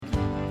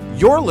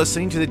You're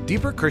listening to the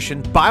Deeper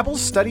Christian Bible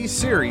Study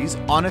series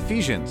on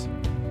Ephesians.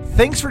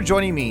 Thanks for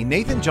joining me,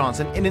 Nathan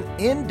Johnson, in an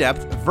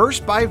in-depth,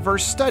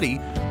 verse-by-verse study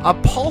of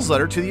Paul's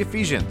letter to the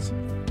Ephesians.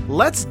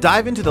 Let's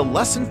dive into the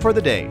lesson for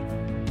the day.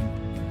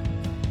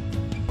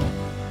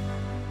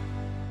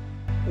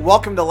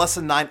 Welcome to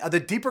Lesson 9 of the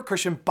Deeper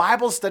Christian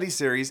Bible Study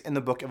series in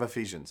the book of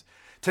Ephesians.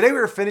 Today we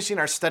are finishing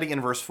our study in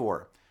verse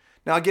 4.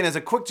 Now again, as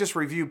a quick just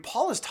review,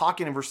 Paul is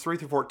talking in verse 3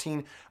 through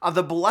 14 of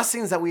the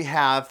blessings that we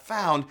have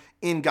found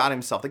in God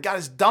himself. That God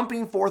is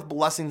dumping forth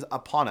blessings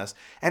upon us.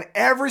 And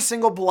every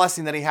single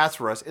blessing that he has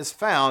for us is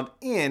found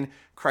in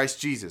Christ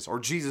Jesus, or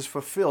Jesus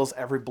fulfills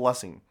every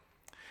blessing.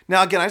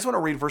 Now again, I just want to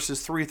read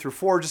verses 3 through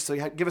 4 just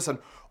to give us an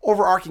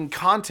overarching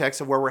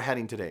context of where we're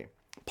heading today.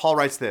 Paul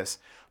writes this: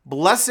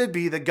 "Blessed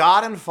be the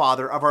God and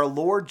Father of our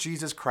Lord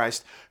Jesus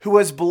Christ, who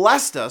has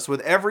blessed us with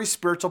every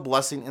spiritual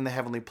blessing in the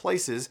heavenly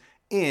places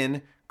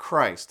in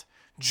Christ,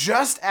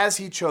 just as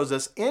he chose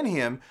us in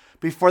him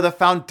before the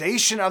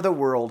foundation of the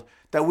world,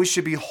 that we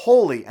should be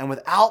holy and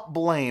without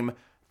blame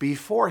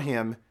before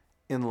him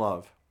in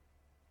love."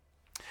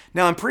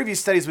 Now, in previous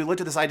studies, we looked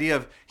at this idea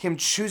of him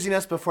choosing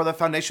us before the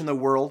foundation of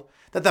the world,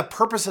 that the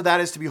purpose of that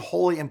is to be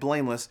holy and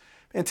blameless.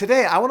 And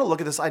today, I want to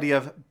look at this idea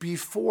of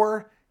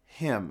before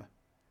him.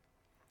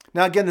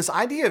 Now, again, this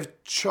idea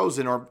of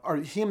chosen or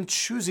him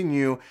choosing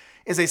you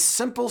is a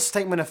simple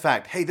statement of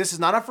fact. Hey, this is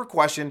not up for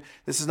question.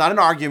 This is not an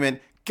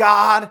argument.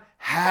 God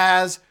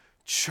has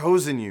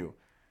chosen you.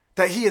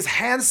 That he has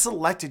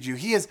hand-selected you.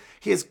 He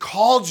has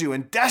called you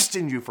and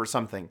destined you for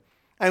something.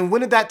 And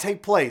when did that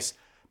take place?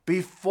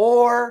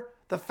 Before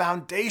the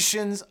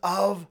foundations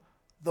of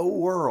the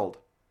world.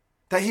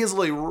 That he has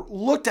literally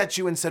looked at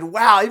you and said,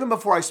 wow, even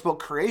before I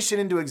spoke creation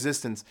into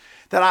existence,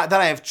 that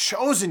I have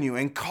chosen you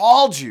and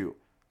called you.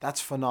 That's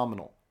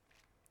phenomenal.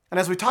 And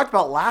as we talked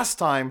about last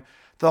time,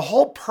 the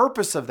whole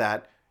purpose of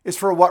that is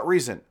for what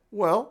reason?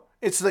 Well,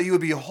 it's so that you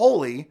would be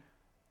holy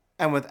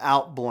and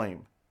without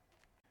blame.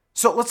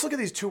 So let's look at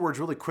these two words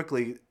really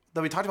quickly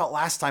that we talked about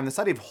last time, this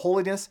idea of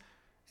holiness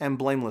and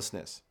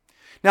blamelessness.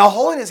 Now,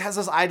 holiness has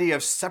this idea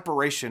of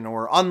separation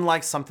or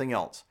unlike something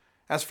else.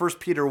 As 1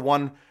 Peter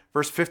 1,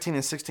 verse 15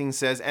 and 16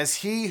 says, "As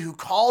he who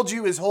called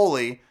you is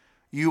holy,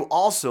 you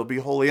also be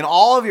holy in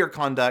all of your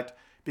conduct,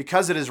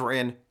 because it is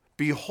written,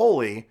 be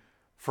holy,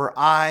 for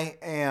I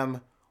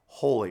am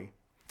holy."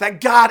 That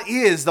God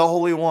is the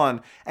Holy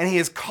One, and he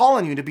is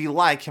calling you to be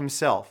like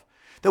himself.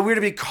 That we're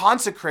to be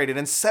consecrated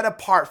and set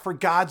apart for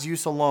God's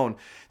use alone.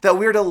 That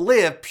we're to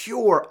live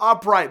pure,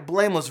 upright,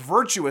 blameless,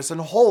 virtuous,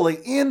 and holy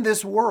in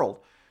this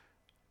world.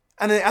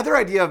 And the other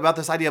idea about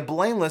this idea of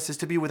blameless is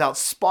to be without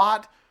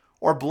spot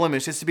or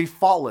blemish. It's to be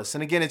faultless.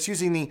 And again, it's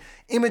using the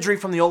imagery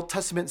from the Old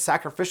Testament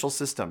sacrificial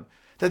system.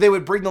 That they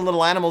would bring the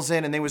little animals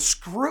in and they would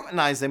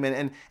scrutinize them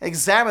and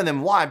examine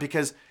them. Why?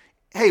 Because,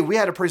 hey, we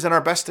had to present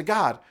our best to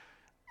God.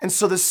 And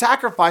so the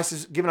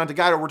sacrifices given unto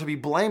God were to be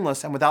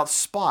blameless and without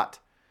spot.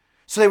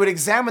 So they would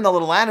examine the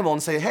little animal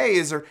and say, hey,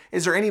 is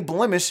there any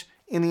blemish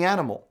in the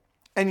animal?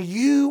 And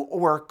you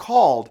were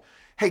called.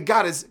 Hey,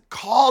 God has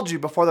called you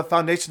before the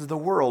foundations of the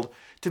world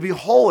to be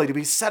holy, to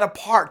be set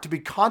apart, to be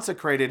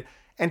consecrated,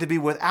 and to be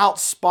without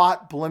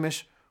spot,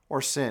 blemish,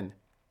 or sin.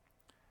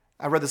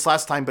 I read this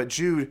last time, but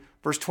Jude,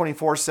 verse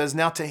 24 says,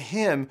 "Now to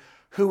him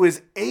who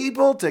is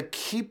able to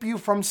keep you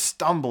from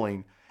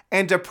stumbling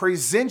and to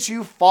present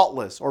you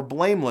faultless or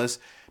blameless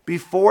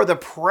before the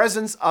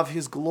presence of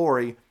his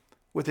glory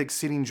with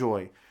exceeding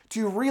joy." Do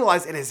you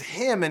realize it is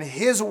him and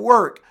his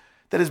work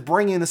that is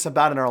bringing this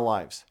about in our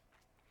lives?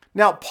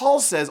 Now, Paul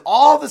says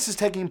all this is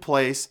taking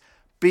place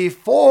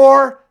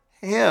before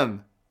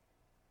him.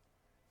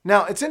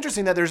 Now, it's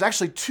interesting that there's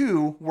actually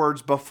two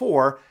words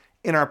before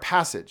in our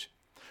passage.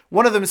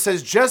 One of them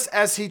says, just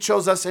as he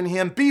chose us in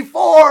him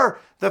before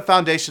the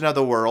foundation of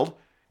the world.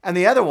 And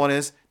the other one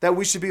is that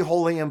we should be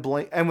holy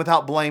and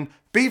without blame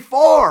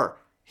before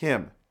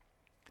him.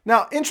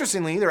 Now,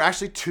 interestingly, there are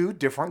actually two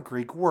different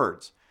Greek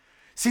words.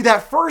 See,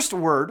 that first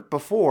word,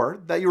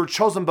 before, that you were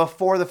chosen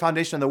before the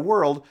foundation of the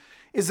world,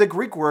 is the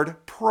Greek word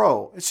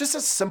pro. It's just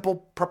a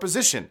simple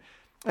preposition,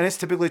 and it's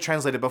typically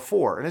translated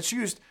before. And it's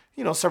used,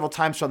 several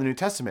times throughout the New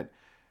Testament.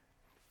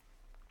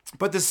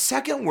 But the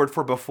second word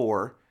for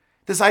before,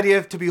 this idea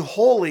of to be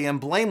holy and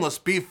blameless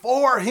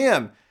before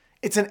him,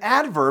 it's an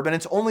adverb, and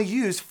it's only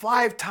used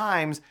 5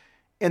 times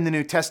in the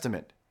New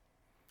Testament.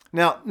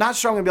 Now, not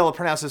sure I'm going to be able to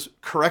pronounce this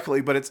correctly,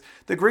 but it's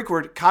the Greek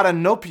word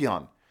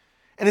katanopion.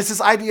 And it's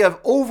this idea of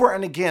over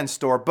and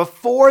against, or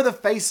before the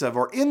face of,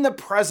 or in the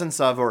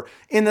presence of, or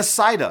in the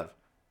sight of.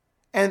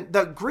 And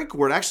the Greek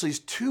word actually is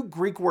 2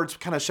 Greek words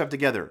kind of shoved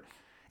together.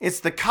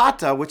 It's the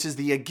kata, which is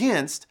the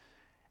against,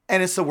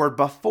 and it's the word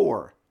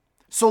before.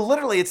 So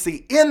literally it's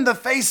the in the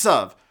face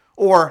of,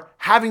 or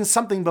having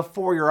something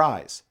before your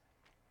eyes.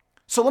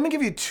 So let me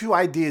give you 2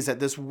 ideas that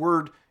this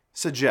word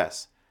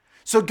suggests.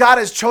 So God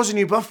has chosen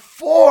you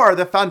before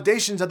the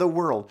foundations of the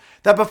world.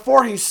 That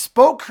before he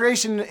spoke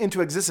creation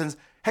into existence,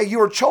 hey, you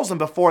were chosen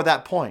before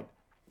that point.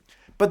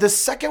 But the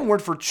second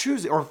word for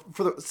choosing, or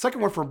for the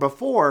second word for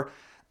before,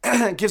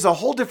 gives a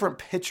whole different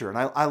picture. And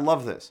I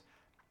love this.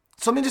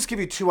 So let me just give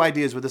you two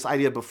ideas with this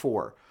idea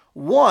before.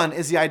 One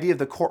is the idea of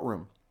the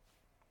courtroom.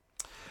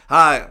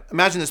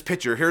 Imagine this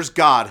picture. Here's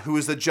God, who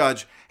is the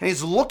judge, and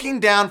he's looking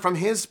down from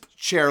his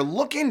chair,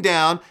 looking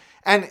down,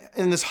 and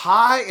in this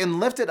high and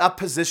lifted up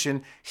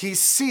position, he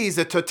sees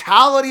the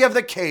totality of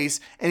the case,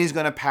 and he's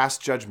going to pass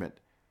judgment.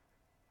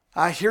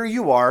 Here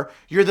you are.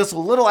 You're this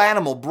little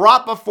animal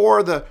brought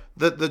before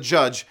the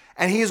judge,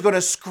 and he is going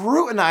to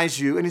scrutinize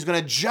you, and he's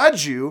going to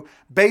judge you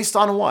based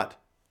on what?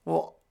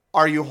 Well,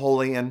 are you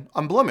holy and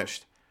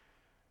unblemished?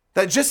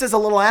 That just as the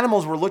little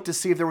animals were looked to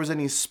see if there was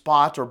any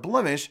spot or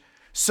blemish,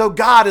 so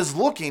God is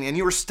looking, and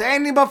you are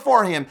standing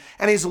before him,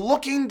 and he's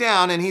looking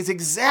down, and he's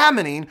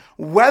examining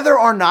whether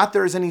or not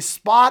there is any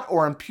spot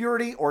or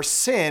impurity or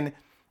sin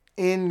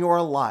in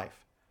your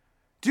life.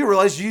 Do you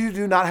realize you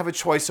do not have a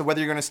choice of whether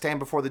you're going to stand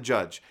before the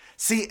judge?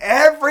 See,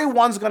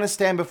 everyone's going to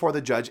stand before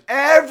the judge.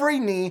 Every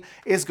knee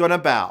is going to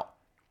bow.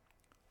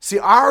 See,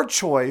 our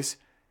choice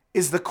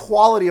is the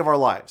quality of our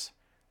lives.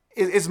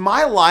 Is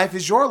my life,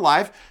 is your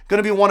life going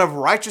to be one of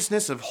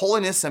righteousness, of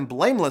holiness and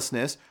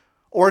blamelessness?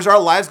 Or is our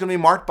lives going to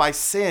be marked by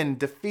sin,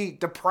 defeat,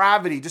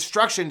 depravity,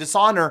 destruction,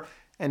 dishonor,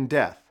 and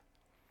death?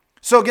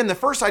 So again, the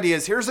first idea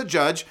is here's a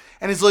judge,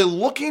 and he's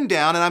looking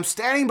down, and I'm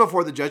standing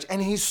before the judge,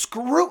 and he's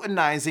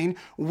scrutinizing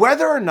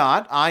whether or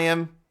not I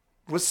am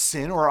with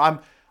sin or I'm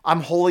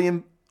holy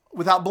and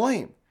without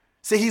blame.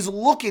 See, he's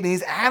looking,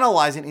 he's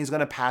analyzing, and he's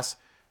going to pass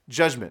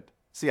judgment.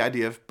 It's the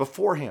idea of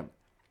before him.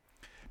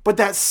 But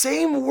that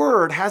same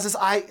word has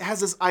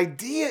this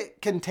idea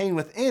contained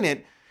within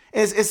it.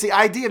 It's the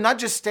idea of not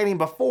just standing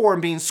before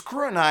and being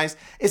scrutinized.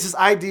 It's this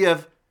idea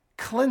of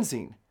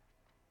cleansing.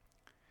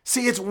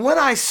 See, it's when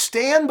I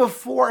stand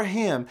before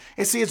him,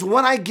 and see, it's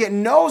when I get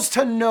nose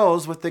to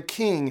nose with the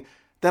king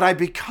that I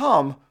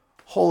become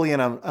holy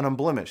and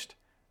unblemished.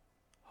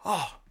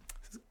 Oh,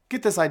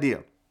 get this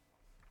idea.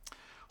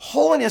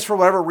 Holiness, for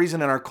whatever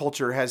reason in our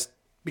culture, has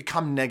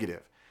become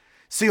negative.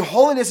 See,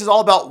 holiness is all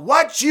about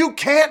what you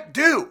can't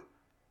do.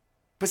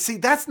 But see,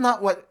 that's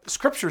not what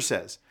Scripture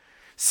says.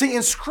 See,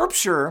 in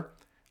Scripture,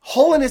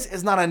 holiness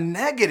is not a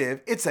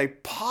negative, it's a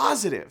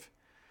positive.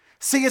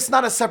 See, it's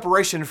not a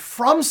separation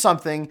from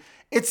something,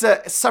 it's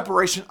a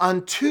separation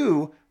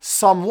unto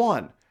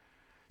someone.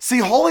 See,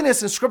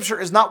 holiness in Scripture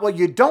is not what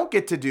you don't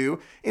get to do.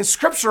 In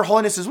Scripture,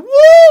 holiness is,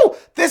 woo,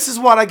 this is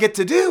what I get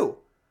to do.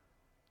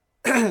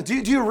 Do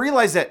you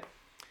realize that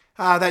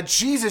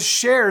Jesus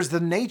shares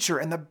the nature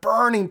and the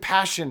burning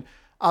passion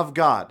of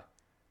God?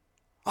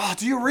 Oh,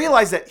 do you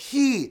realize that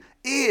he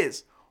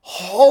is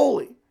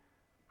holy?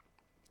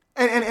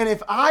 And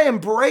if I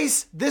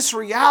embrace this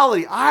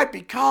reality, I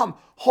become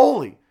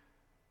holy.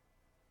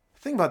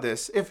 Think about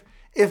this. If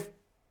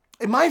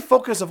my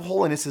focus of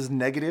holiness is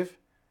negative,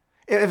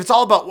 if it's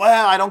all about,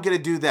 well, I don't get to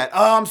do that.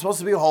 Oh, I'm supposed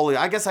to be holy.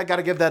 I guess I got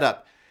to give that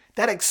up.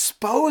 That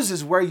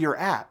exposes where you're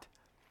at.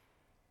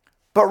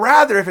 But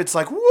rather, if it's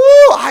like, woo,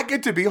 I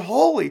get to be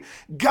holy.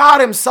 God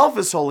himself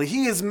is holy.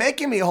 He is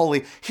making me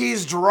holy.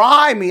 He's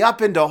drawing me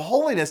up into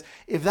holiness.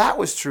 If that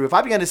was true, if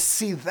I began to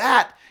see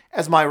that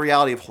as my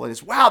reality of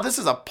holiness, wow, this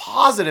is a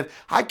positive.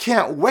 I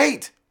can't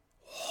wait.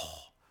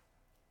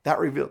 That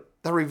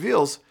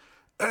reveals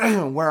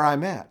where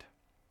I'm at.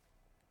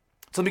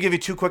 So let me give you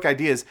two quick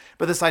ideas,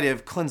 but this idea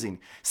of cleansing.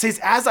 See, it's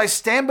as I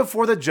stand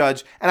before the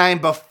judge and I am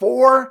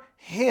before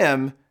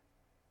him,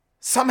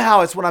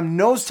 somehow it's when I'm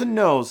nose to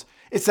nose.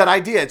 It's that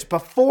idea. It's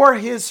before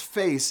his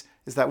face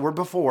is that word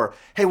before.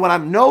 Hey, when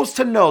I'm nose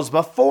to nose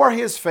before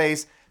his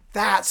face,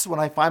 that's when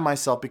I find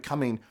myself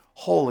becoming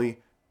holy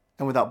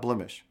and without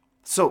blemish.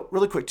 So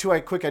really quick, two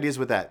quick ideas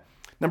with that.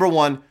 Number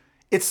one,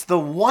 it's the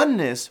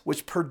oneness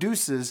which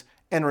produces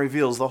and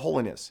reveals the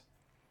holiness.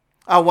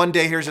 One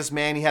day, here's this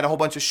man. He had a whole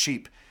bunch of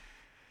sheep.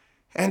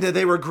 And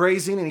they were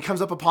grazing, and he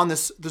comes up upon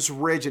this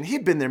ridge, and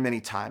he'd been there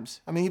many times.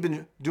 I mean, he'd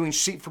been doing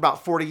sheep for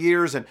about 40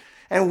 years, and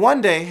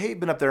one day, he'd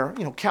been up there,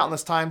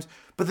 countless times.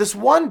 But this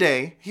one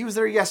day, he was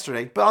there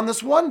yesterday, but on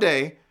this one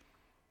day,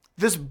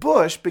 this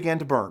bush began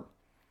to burn.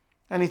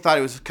 And he thought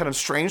it was kind of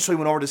strange, so he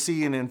went over to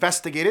see and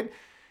investigate it.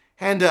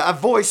 And a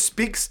voice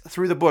speaks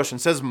through the bush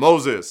and says,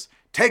 Moses,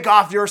 take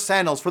off your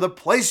sandals, for the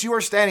place you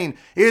are standing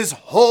is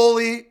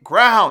holy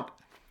ground.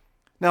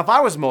 Now, if I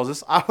was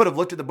Moses, I would have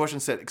looked at the bush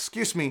and said,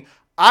 excuse me,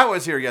 I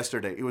was here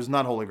yesterday. It was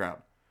not holy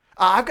ground.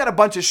 I've got a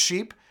bunch of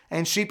sheep,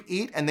 and sheep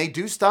eat, and they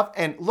do stuff,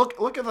 and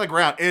look at the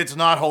ground. It's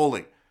not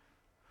holy.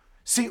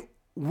 See,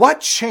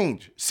 what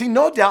changed? See,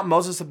 no doubt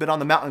Moses had been on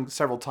the mountain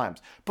several times,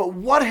 but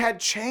what had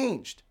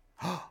changed?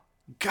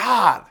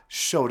 God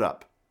showed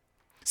up.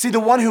 See, the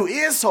one who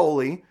is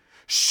holy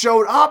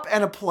showed up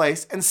in a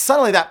place, and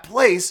suddenly that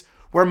place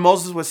where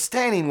Moses was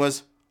standing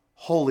was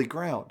holy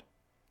ground.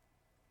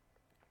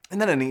 Isn't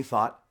that a neat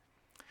thought?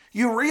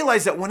 You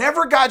realize that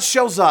whenever God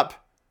shows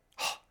up,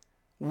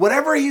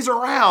 whatever he's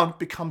around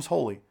becomes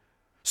holy.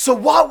 So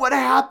what would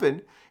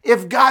happen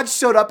if God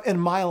showed up in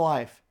my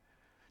life?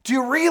 Do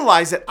you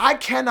realize that I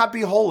cannot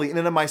be holy in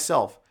and of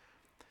myself?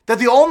 That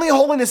the only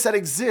holiness that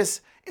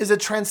exists is a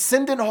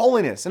transcendent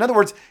holiness. In other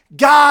words,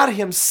 God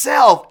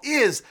himself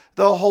is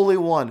the Holy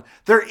One.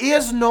 There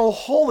is no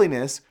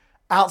holiness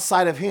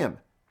outside of him.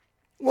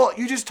 Well,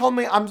 you just told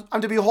me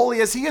I'm to be holy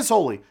as he is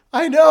holy.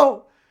 I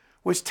know.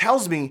 Which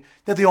tells me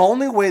that the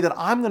only way that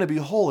I'm going to be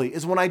holy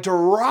is when I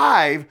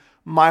derive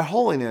my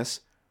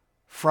holiness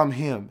from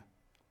him.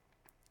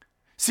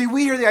 See,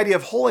 we hear the idea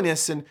of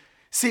holiness and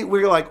see,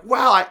 we're like,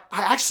 wow, I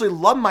actually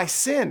love my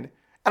sin.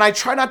 And I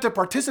try not to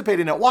participate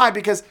in it. Why?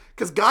 Because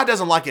God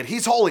doesn't like it.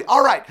 He's holy.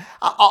 All right,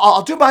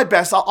 I'll do my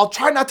best. I'll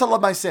try not to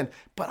love my sin.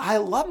 But I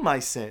love my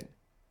sin.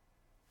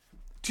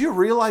 Do you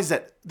realize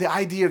that the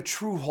idea of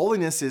true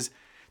holiness is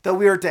that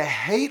we are to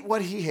hate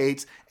what he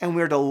hates and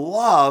we are to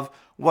love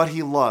what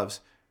he loves?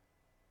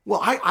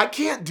 Well, I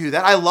can't do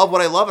that. I love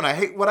what I love and I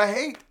hate what I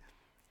hate.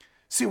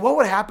 See, what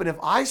would happen if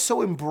I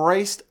so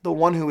embraced the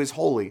one who is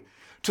holy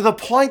to the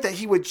point that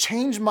he would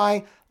change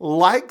my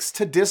likes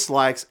to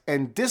dislikes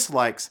and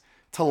dislikes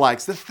to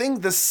likes?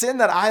 The sin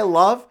that I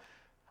love,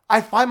 I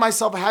find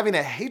myself having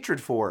a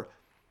hatred for.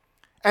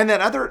 And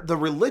the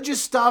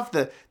religious stuff,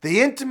 the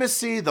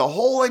intimacy, the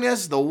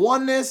holiness, the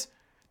oneness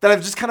that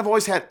I've just kind of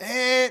always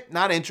had,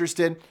 not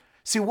interested.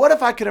 See, what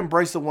if I could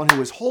embrace the one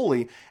who is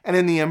holy, and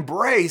in the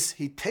embrace,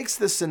 he takes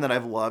the sin that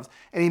I've loved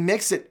and he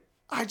makes it,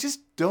 I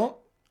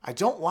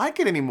don't like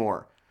it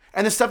anymore.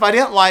 And the stuff I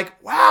didn't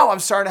like, wow, I'm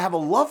starting to have a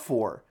love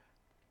for.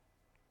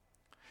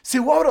 See,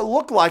 what would it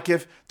look like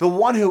if the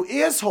one who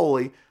is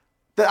holy,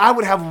 that I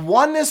would have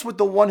oneness with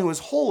the one who is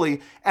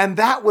holy, and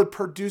that would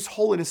produce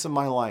holiness in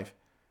my life?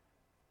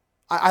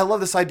 I love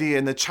this idea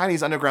in the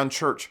Chinese underground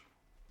church.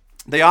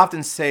 They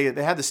often say,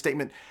 they have this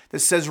statement that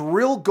says,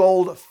 real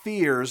gold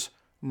fears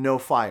no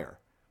fire.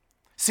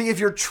 See, if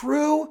you're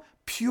true,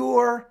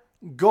 pure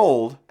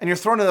gold and you're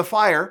thrown in the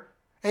fire,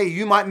 hey,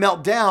 you might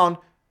melt down,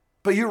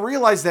 but you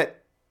realize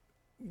that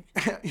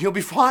you'll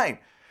be fine.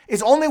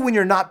 It's only when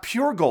you're not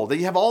pure gold, that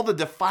you have all the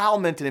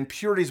defilement and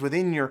impurities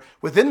within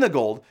the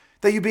gold,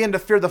 that you begin to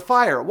fear the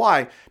fire.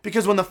 Why?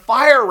 Because when the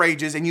fire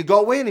rages and you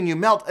go in and you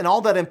melt and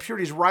all that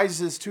impurities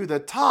rises to the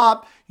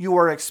top, you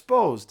are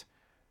exposed.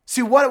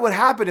 See, what would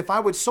happen if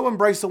I would so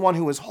embrace the one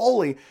who is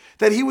holy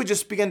that he would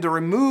just begin to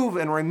remove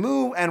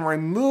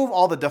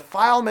all the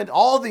defilement,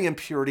 all the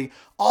impurity,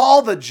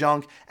 all the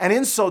junk. And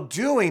in so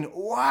doing,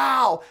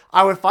 wow,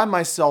 I would find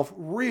myself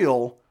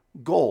real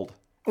gold.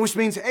 Which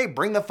means, hey,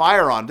 bring the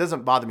fire on. It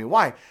doesn't bother me.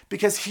 Why?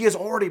 Because he has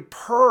already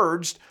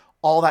purged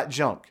all that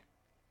junk.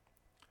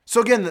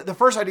 So again, the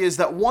first idea is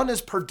that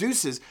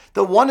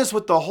the oneness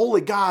with the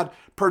holy God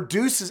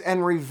produces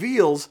and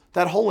reveals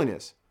that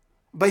holiness.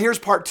 But here's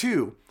part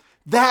two.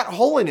 That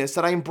holiness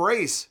that I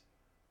embrace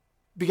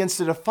begins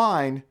to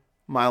define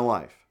my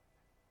life.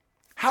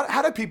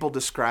 How do people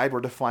describe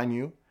or define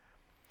you?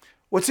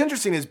 What's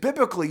interesting is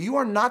biblically, you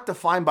are not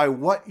defined by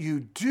what you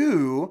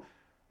do,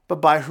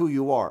 but by who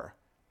you are.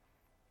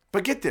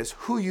 But get this,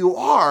 who you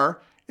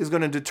are is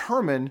going to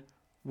determine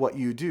what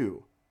you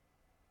do.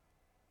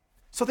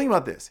 So think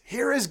about this.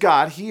 Here is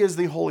God. He is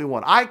the Holy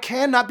One. I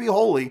cannot be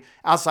holy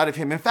outside of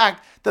him. In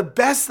fact, the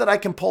best that I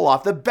can pull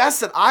off, the best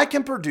that I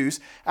can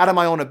produce out of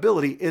my own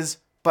ability is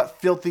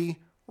but filthy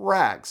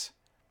rags.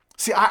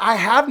 See, I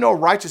have no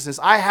righteousness.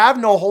 I have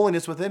no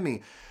holiness within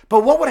me.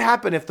 But what would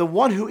happen if the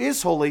one who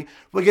is holy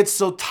would get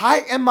so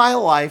tight in my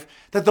life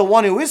that the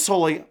one who is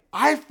holy,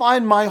 I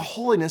find my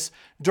holiness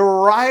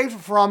derived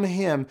from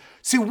him?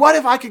 See, what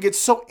if I could get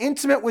so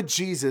intimate with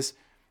Jesus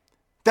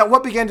that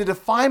what began to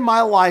define my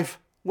life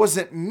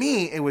wasn't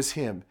me, it was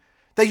him.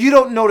 That you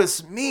don't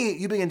notice me,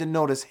 you begin to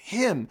notice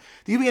him.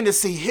 You begin to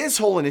see his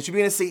holiness. You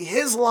begin to see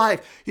his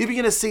life. You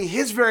begin to see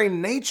his very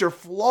nature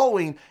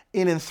flowing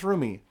in and through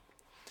me.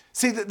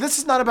 See, this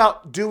is not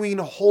about doing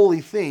holy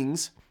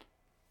things.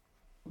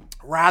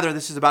 Rather,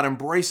 this is about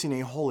embracing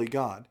a holy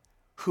God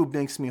who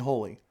makes me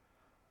holy.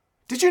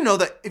 Did you know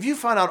that if you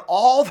found out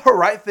all the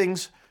right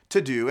things to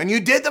do and you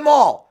did them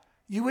all,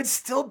 you would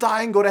still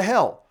die and go to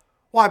hell?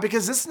 Why?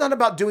 Because this is not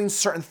about doing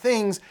certain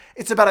things.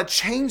 It's about a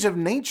change of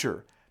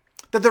nature.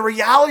 That the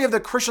reality of the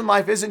Christian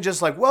life isn't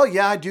just like, well,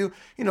 yeah, I do.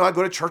 I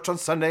go to church on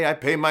Sunday. I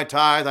pay my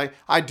tithe.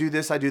 I do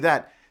this. I do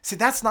that. See,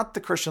 that's not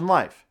the Christian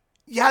life.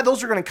 Yeah,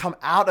 those are going to come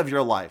out of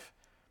your life.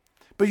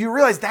 But you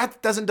realize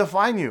that doesn't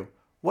define you.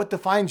 What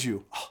defines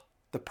you? Oh,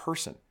 the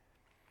person.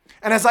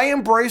 And as I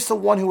embrace the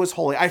one who is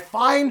holy, I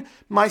find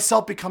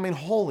myself becoming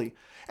holy.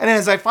 And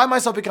as I find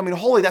myself becoming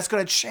holy, that's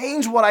going to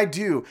change what I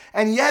do.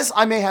 And yes,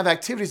 I may have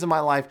activities in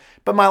my life,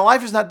 but my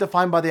life is not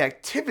defined by the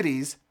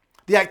activities.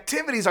 The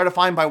activities are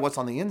defined by what's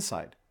on the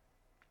inside.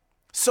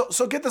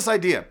 So get this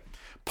idea.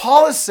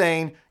 Paul is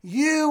saying,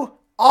 you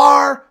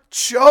are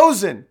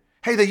chosen.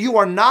 Hey, that you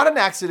are not an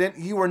accident.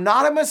 You are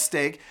not a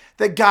mistake.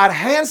 That God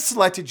hand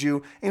selected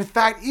you. In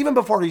fact, even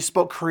before he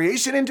spoke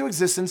creation into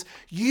existence,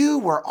 you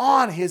were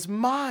on his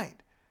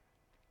mind.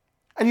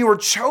 And you were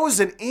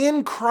chosen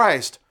in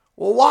Christ.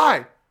 Well,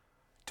 why?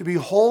 To be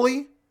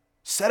holy,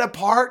 set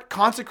apart,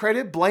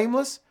 consecrated,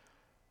 blameless,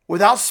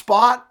 without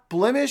spot,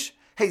 blemish.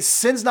 Hey,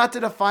 sin's not to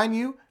define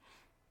you.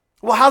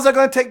 Well, how's that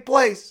going to take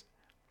place?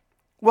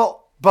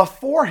 Well,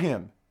 before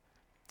him.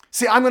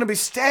 See, I'm going to be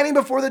standing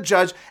before the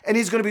judge and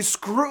he's going to be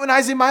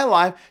scrutinizing my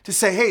life to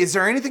say, hey, is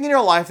there anything in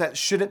your life that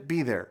shouldn't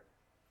be there?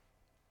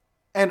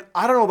 And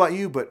I don't know about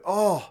you, but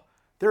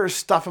there is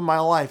stuff in my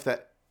life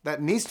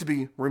that needs to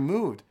be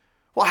removed.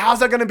 Well, how's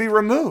that going to be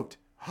removed?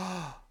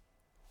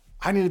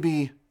 I need to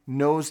be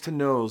nose to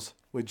nose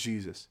with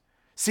Jesus.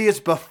 See, it's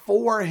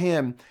before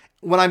him,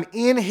 when I'm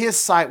in his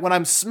sight, when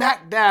I'm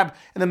smack dab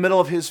in the middle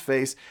of his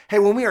face. Hey,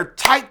 when we are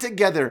tight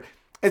together,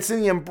 it's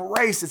in the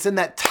embrace, it's in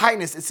that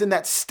tightness, it's in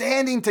that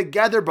standing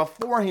together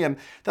before him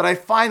that I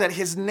find that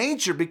his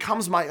nature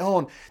becomes my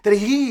own, that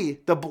he,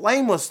 the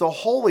blameless, the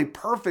holy,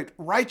 perfect,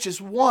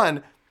 righteous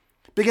one,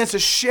 begins to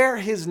share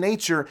his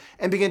nature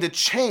and begin to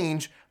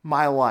change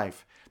my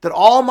life. That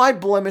all my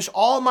blemish,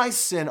 all my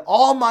sin,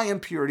 all my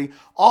impurity,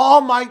 all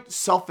my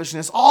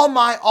selfishness, all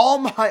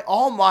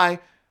my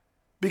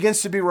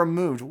begins to be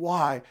removed.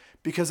 Why?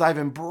 Because I've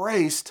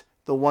embraced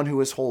the one who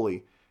is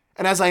holy.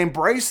 And as I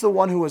embrace the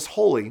one who is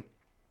holy,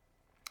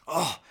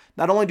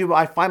 not only do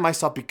I find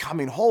myself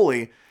becoming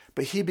holy,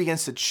 but he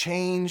begins to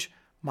change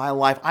my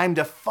life. I'm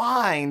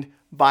defined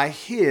by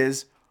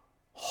his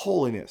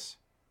holiness.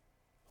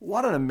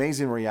 What an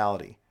amazing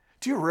reality.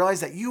 Do you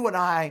realize that you and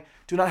I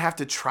do not have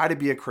to try to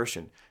be a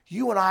Christian?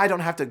 You and I don't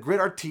have to grit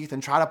our teeth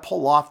and try to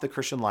pull off the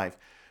Christian life.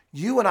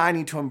 You and I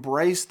need to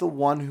embrace the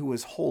one who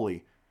is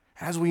holy.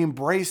 As we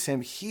embrace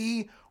him,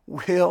 he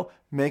will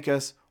make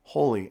us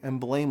holy and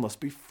blameless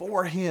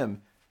before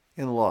him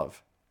in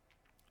love.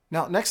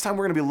 Now, next time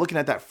we're going to be looking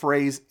at that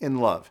phrase, in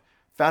love,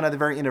 found at the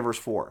very end of verse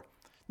 4.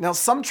 Now,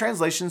 some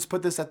translations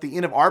put this at the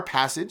end of our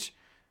passage,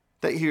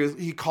 that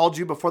he called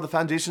you before the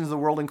foundations of the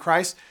world in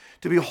Christ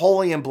to be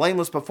holy and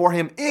blameless before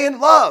him in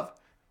love.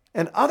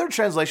 And other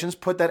translations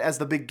put that as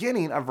the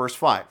beginning of verse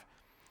 5.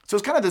 So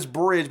it's kind of this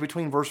bridge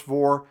between verse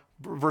 4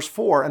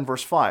 and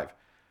verse 5.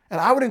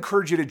 And I would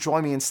encourage you to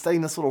join me in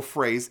studying this little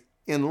phrase,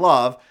 in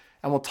love,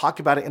 and we'll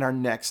talk about it in our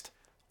next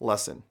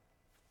lesson.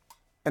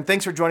 And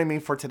thanks for joining me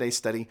for today's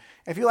study.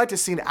 If you'd like to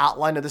see an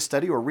outline of the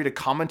study or read a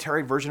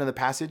commentary version of the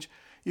passage,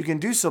 you can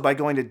do so by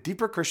going to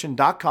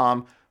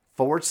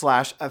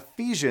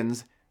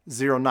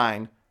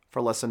deeperchristian.com/Ephesians09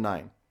 for lesson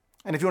 9.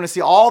 And if you want to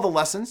see all the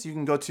lessons, you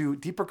can go to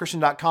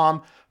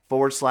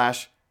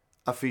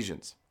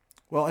deeperchristian.com/Ephesians.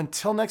 Well,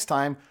 until next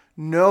time,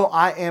 know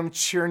I am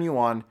cheering you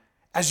on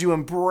as you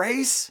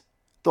embrace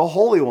the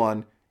Holy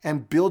One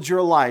and build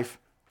your life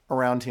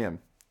around him.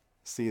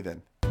 See you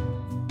then.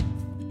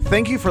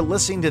 Thank you for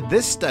listening to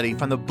this study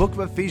from the book of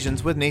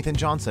Ephesians with Nathan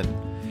Johnson.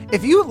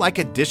 If you would like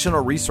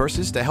additional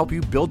resources to help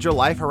you build your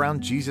life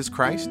around Jesus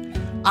Christ,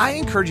 I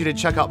encourage you to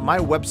check out my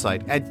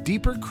website at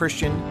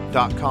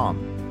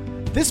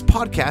deeperchristian.com. This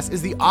podcast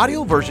is the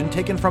audio version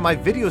taken from my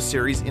video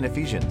series in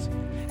Ephesians.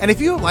 And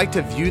if you would like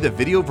to view the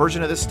video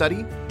version of this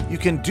study, you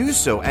can do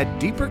so at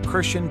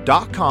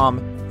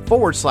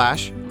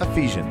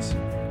deeperchristian.com/Ephesians.